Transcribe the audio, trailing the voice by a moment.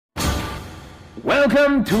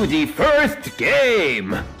Welcome to the first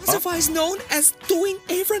game. Otherwise known as doing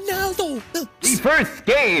a Ronaldo. The first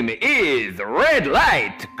game is red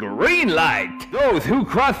light, green light. Those who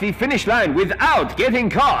cross the finish line without getting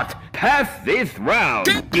caught pass this round.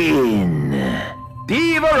 Begin.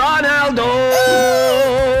 Diva Ronaldo!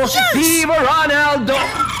 Yes! Diva Ronaldo!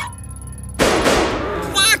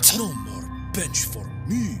 What? No more bench for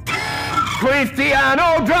me.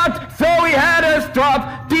 Cristiano dropped, so he had us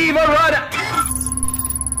drop. Diva Ronaldo!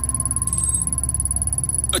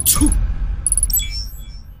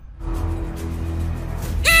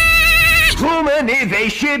 Truman is a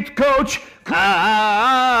shit coach. Mo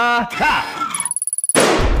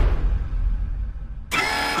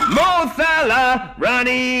Salah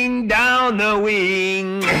running down the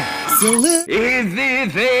wing. Is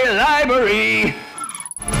this a library?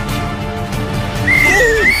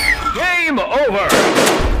 Game over.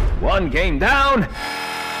 One game down.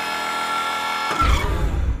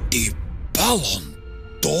 The Ballon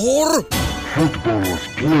d'Or? Footballers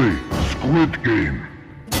play Squid Game.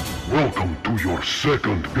 Welcome to your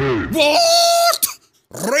second game. What?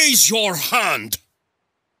 Raise your hand.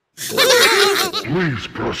 Please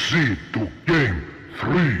proceed to game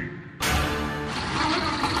 3.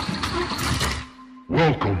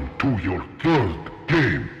 Welcome to your third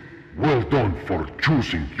game. Well done for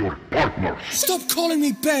choosing your partners. Stop calling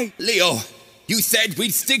me babe. Leo, you said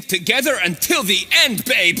we'd stick together until the end,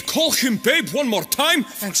 babe. Call him babe one more time.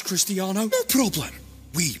 Thanks, Cristiano. No problem.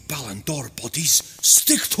 We Ballon d'Or buddies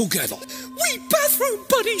stick together. We bathroom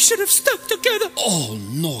buddies should have stuck together. Oh,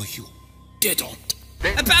 no, you didn't.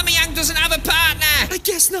 Aubameyang doesn't have a partner! I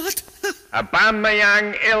guess not.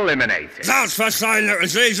 Aubameyang eliminated. That's wahrscheinlich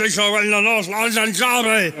as easy so in the Northlands and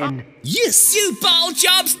Derby. Yes. You bottle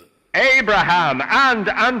jobs! Abraham and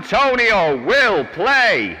Antonio will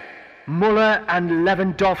play. Muller and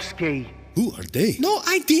Lewandowski. Who are they? No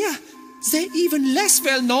idea. They're even less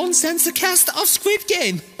well known than the cast of Squid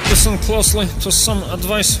Game. Listen closely to some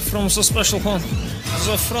advice from the special one.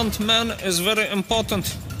 The front man is very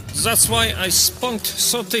important. That's why I spunked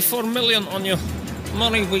 34 million on you.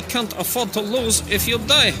 Money we can't afford to lose if you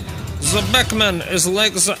die. The back man is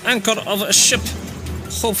like the anchor of a ship.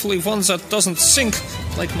 Hopefully one that doesn't sink,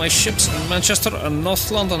 like my ships in Manchester and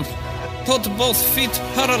North London. Put both feet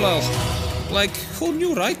parallel. Like, who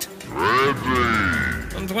knew, right? Ready.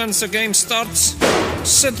 And when the game starts,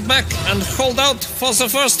 sit back and hold out for the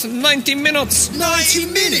first 90 minutes. 90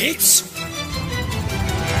 minutes?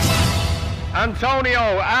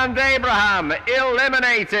 Antonio and Abraham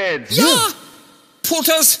eliminated. Yeah!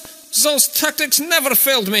 Putas, those tactics never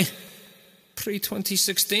failed me.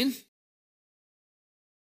 Pre-2016.